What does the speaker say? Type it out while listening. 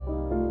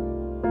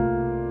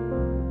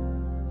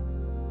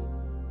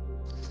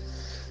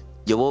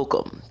You're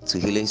welcome to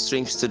Healing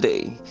Streams.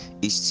 Today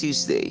is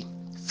Tuesday,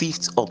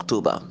 5th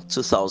October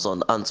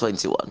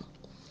 2021.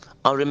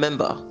 And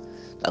remember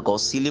that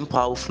God's healing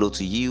power will flow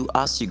to you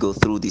as you go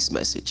through this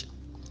message.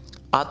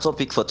 Our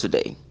topic for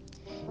today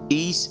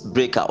is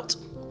Breakout,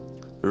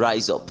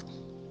 Rise Up,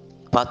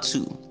 Part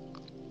 2.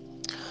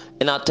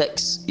 And our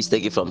text is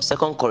taken from 2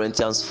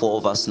 Corinthians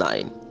 4 verse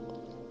 9.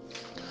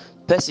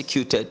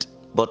 Persecuted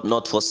but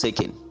not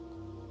forsaken,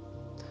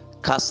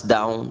 cast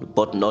down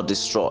but not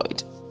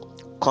destroyed.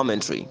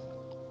 Commentary.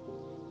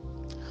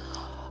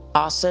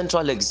 Our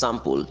central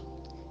example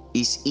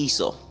is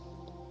Esau.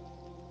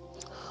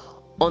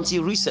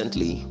 Until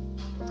recently,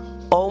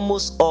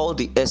 almost all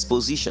the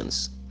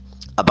expositions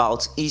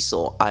about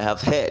Esau I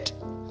have heard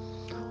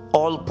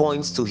all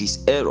points to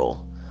his error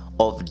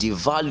of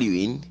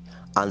devaluing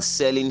and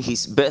selling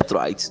his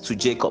birthright to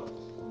Jacob.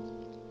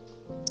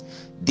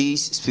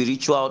 This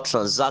spiritual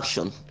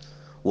transaction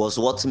was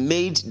what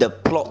made the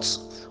plot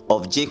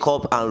of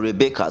Jacob and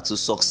Rebekah to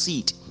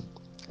succeed,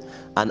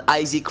 and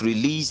Isaac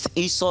released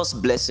Esau's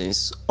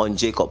blessings on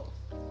Jacob.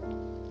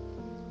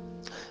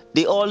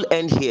 They all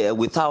end here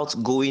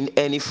without going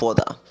any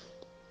further,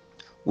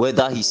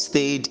 whether he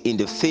stayed in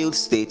the failed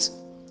state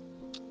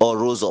or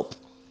rose up.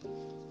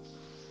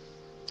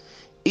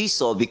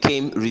 Esau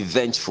became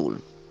revengeful.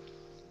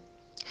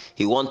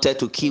 He wanted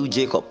to kill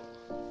Jacob.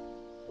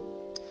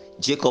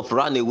 Jacob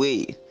ran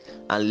away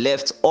and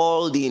left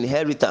all the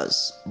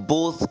inheritance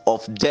both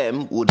of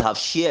them would have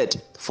shared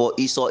for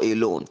Esau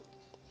alone.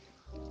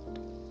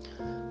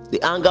 The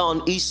anger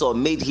on Esau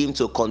made him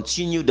to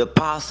continue the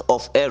path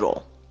of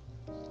error.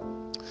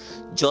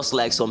 Just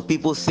like some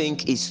people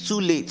think it's too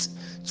late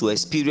to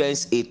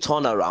experience a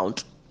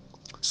turnaround,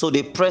 so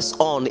they press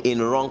on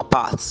in wrong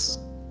paths.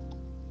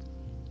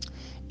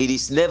 It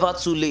is never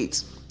too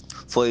late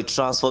for a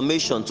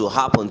transformation to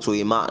happen to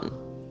a man.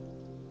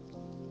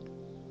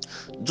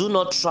 Do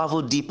not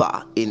travel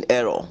deeper in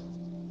error.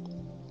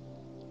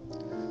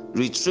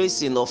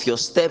 Retracing of your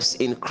steps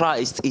in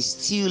Christ is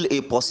still a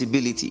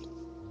possibility.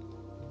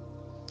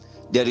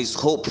 There is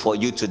hope for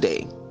you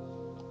today.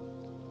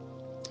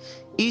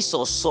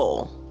 Esau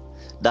saw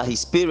that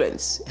his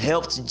parents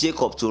helped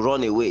Jacob to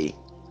run away,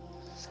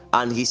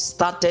 and he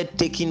started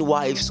taking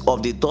wives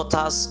of the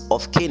daughters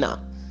of Canaan,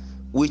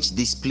 which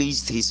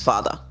displeased his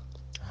father,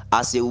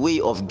 as a way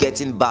of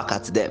getting back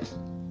at them.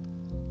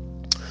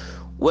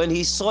 When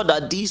he saw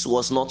that this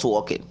was not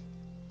working,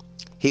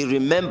 he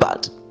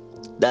remembered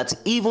that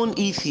even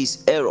if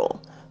his error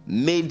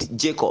made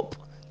Jacob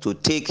to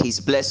take his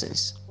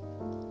blessings,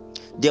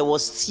 there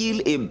was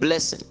still a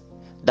blessing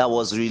that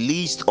was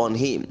released on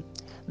him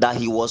that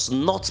he was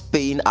not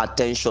paying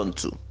attention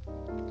to.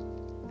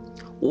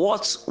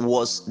 What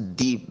was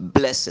the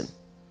blessing?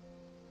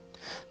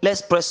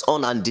 Let's press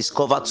on and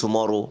discover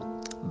tomorrow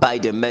by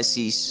the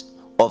mercies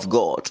of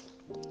God.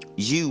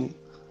 You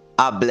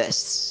are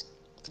blessed.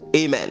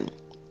 Amen.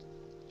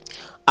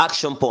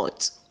 Action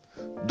point.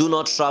 Do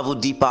not travel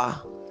deeper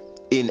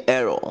in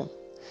error.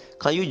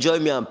 Can you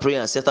join me and pray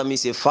and say to me,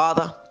 say,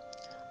 Father,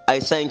 I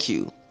thank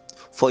you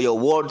for your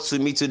word to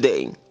me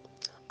today.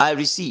 I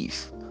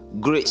receive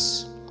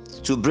grace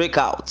to break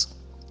out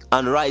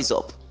and rise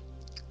up.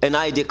 And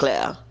I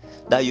declare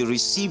that you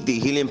receive the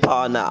healing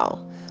power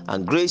now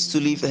and grace to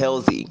live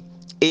healthy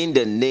in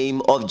the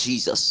name of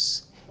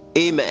Jesus.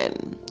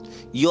 Amen.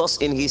 Yours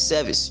in his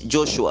service,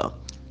 Joshua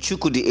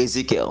Chukudi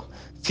Ezekiel.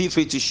 Feel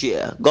free to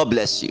share. God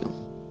bless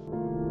you.